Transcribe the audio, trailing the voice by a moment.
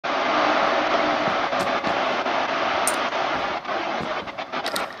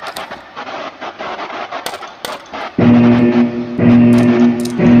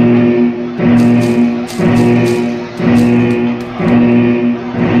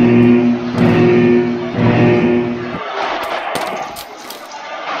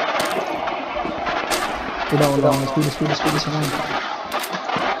அவ்வளவுதான் ஸ்பீடு சொன்னா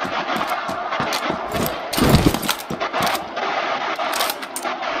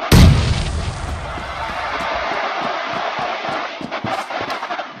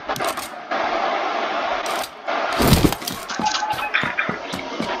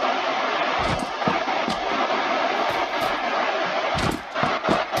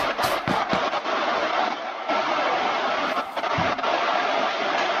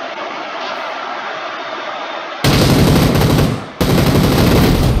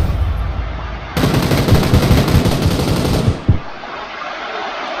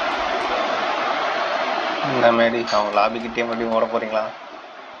அவங்க லாபி கிட்டே மறுபடியும் ஓட போறீங்களா?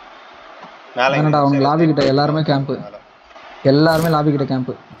 மேல அவங்க லாபி கிட்ட எல்லாரும் கேம்ப். எல்லாரும் லாபி கிட்ட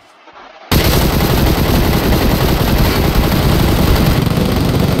கேம்ப்.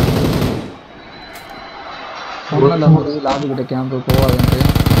 சொன்னல லாபி கிட்ட கேம்ப் போவாதே.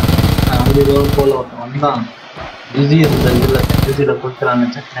 அது போல வந்தான். பிஸி இல்ல பிஸில கொடுத்துறாங்க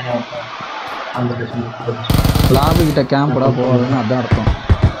செக் அந்த லாபி கிட்ட கேம்ப்டா போவாதுன்னு அதான் அர்த்தம்.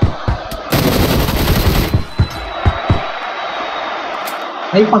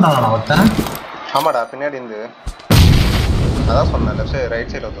 டைப் பண்ணானே ஒருத்தன். ஆமாடா பின்னாடி இருந்து அதான் சொன்னேன் லெஃப்ட் சைடு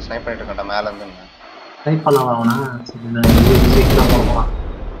ரைட் சைடுல ஒருத்தன் ஸ்னைப் பண்ணிட்டு இருக்கான்டா மேல இருந்து. டைப் பண்ணலாம் அவனா? சரி நான் சீக்கிரம் போறேன்.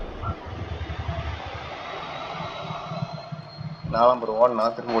 நாலாம் பர் ஓடனா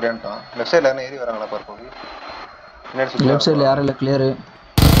திரும்ப ஓடியான்ட்டான். லெஃப்ட் சைடுல என்ன ஏறி வராங்களா பாரு போய். பின்னாடி லெஃப்ட் சைடுல யாரும் இல்ல கிளியர்.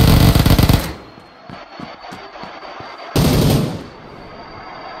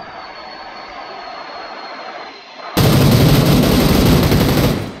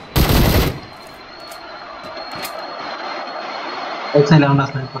 எக்ஸைல அவனா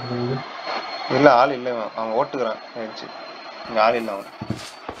ஸ்னைப் பண்றது இல்ல ஆள் இல்ல அவன் ஓட்டுறான் ஏச்சு இங்க ஆள் இல்ல அவன்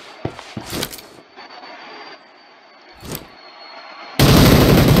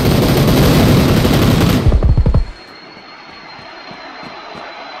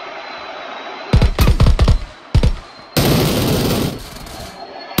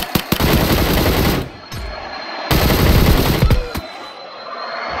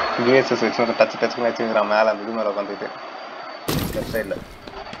டிஎஸ்எஸ் வச்சு டச் மேட்ச்ங்கறான் மேல அந்த இது மேல உட்கார்ந்துட்டு லெஃப்ட் சைடுல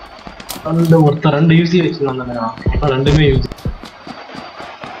அந்த ஒருத்தர் ரெண்டு யூசி வச்சிருந்தாங்க ரெண்டுமே யூசி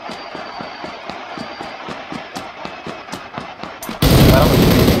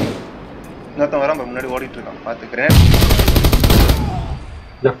இன்னொருத்தன் வரான் முன்னாடி ஓடிட்டு இருக்கான் பார்த்து கிரேட்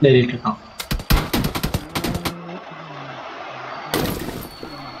லெஃப்ட்ல ஏறிட்டு இருக்கான்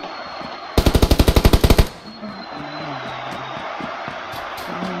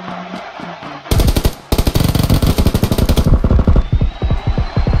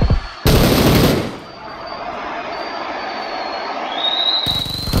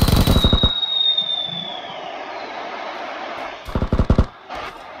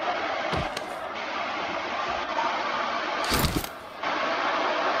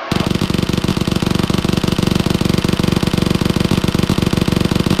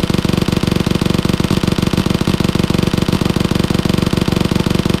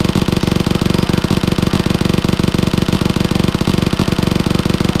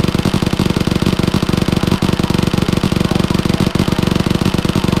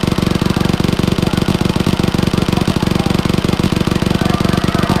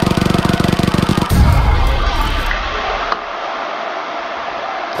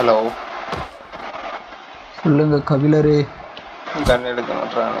ஹலோ சொல்லுங்க கபிலரே கன் எடுக்க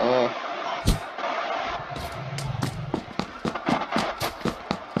மாட்டானே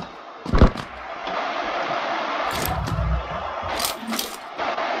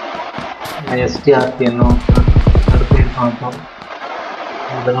எஸ்டிஆர்டி என்ன அடுத்து பார்த்தோம்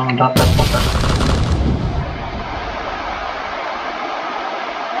இதெல்லாம் டாக்டர் போட்டேன்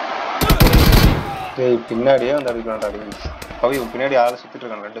பின்னாடியே வந்து அடிக்கிறான்டா கவி பின்னாடி ஆளு சுத்திட்டு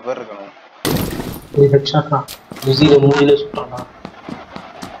இருக்காங்க 2 பேர் இருக்காங்க ये अच्छा था बिजी रे मूवी सुटाना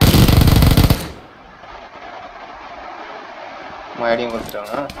மாடியும்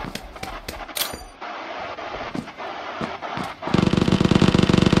கொடுத்துட்டாங்க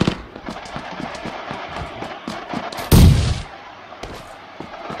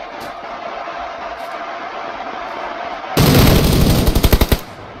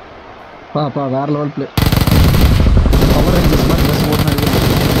பா வேற லெவல் ப்ளே பவர் ரேஞ்சர்ஸ் மாதிரி பஸ் ஓடுனா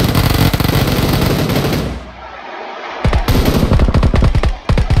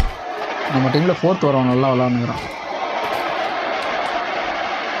நம்ம டீம்ல 4th வரோம் நல்லா விளையாடுறான்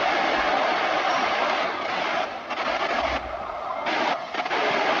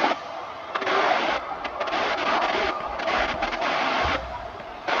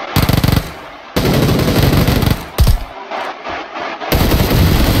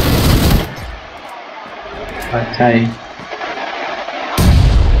அச்சாய்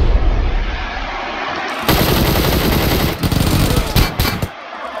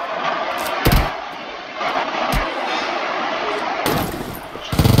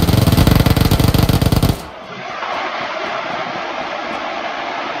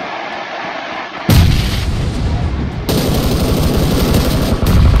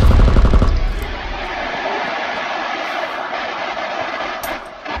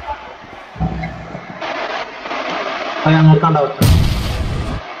அங்க இருக்காண்டா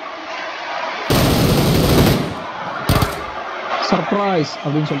சர்ப்ரைஸ்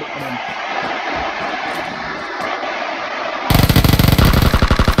அப்படின்னு சொல்லிட்டு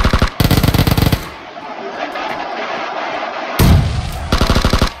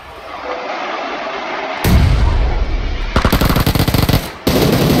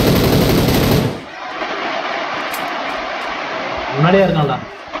முன்னாடியே இருக்காண்டா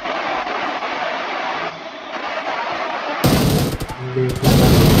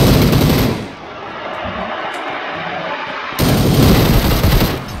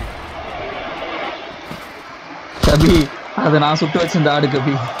கபி அதை நான் சுட்டு வச்சிருந்த ஆடு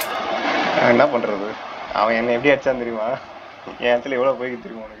கபி. என்ன பண்றது, அவன் என்ன எப்படி அடிச்சான் தெரியுமா? என் இடத்துல எவ்வளவு போய்க்கு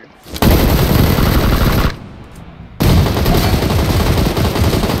தெரியுமா உனக்கு?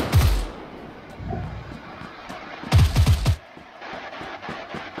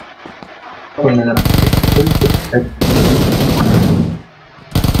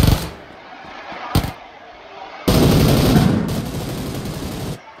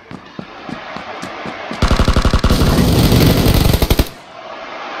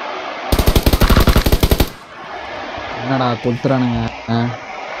 என்னடா கொத்துறானுங்க.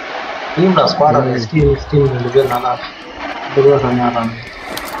 டீம்டா ஸ்குவாட் ஸ்டீம் ரெண்டு பேர் நல்லா இதுவா சமையாறாங்க.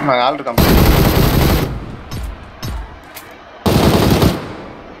 நான் ஆல் இருக்கான்.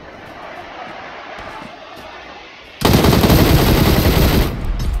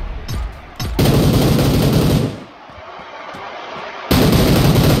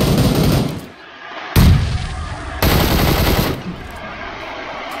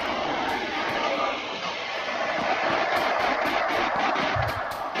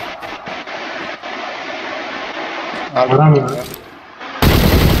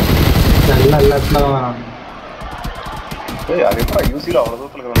 அவ்வளவு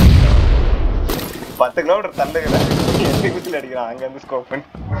தூரத்துல 10 கிலோமீட்டர் தள்ளுகிற எந்த குச்சில அடிக்கிறான் அங்க இருந்து ஸ்கோப் பண்ணி.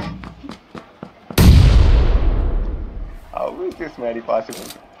 How is this Maddie possible?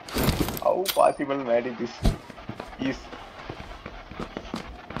 How possible Maddie this is?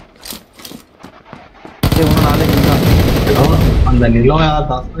 அந்த நிலம்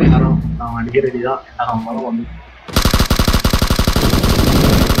யாரும் அவன் அடிக்க ரெடிதான் யாரும் வந்து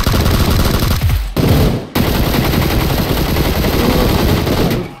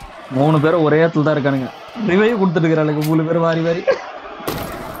 3 பேரும் ஒரே இடத்துல தான் இருக்கானுங்க. ரிவைவ் கொடுத்துட்டு இருக்கிறாளுங்க 3 பேர் வாரி வாரி.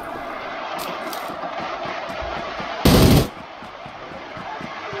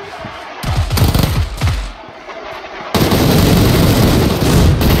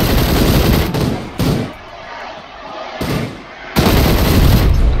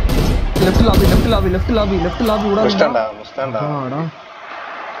 Left lobby முஸ்டாண்டா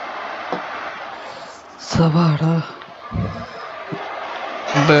Sawada.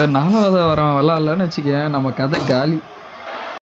 இப்ப 4வது வரவன் விளாட்லன்னு வச்சுக்க நம்ம கதை காலி.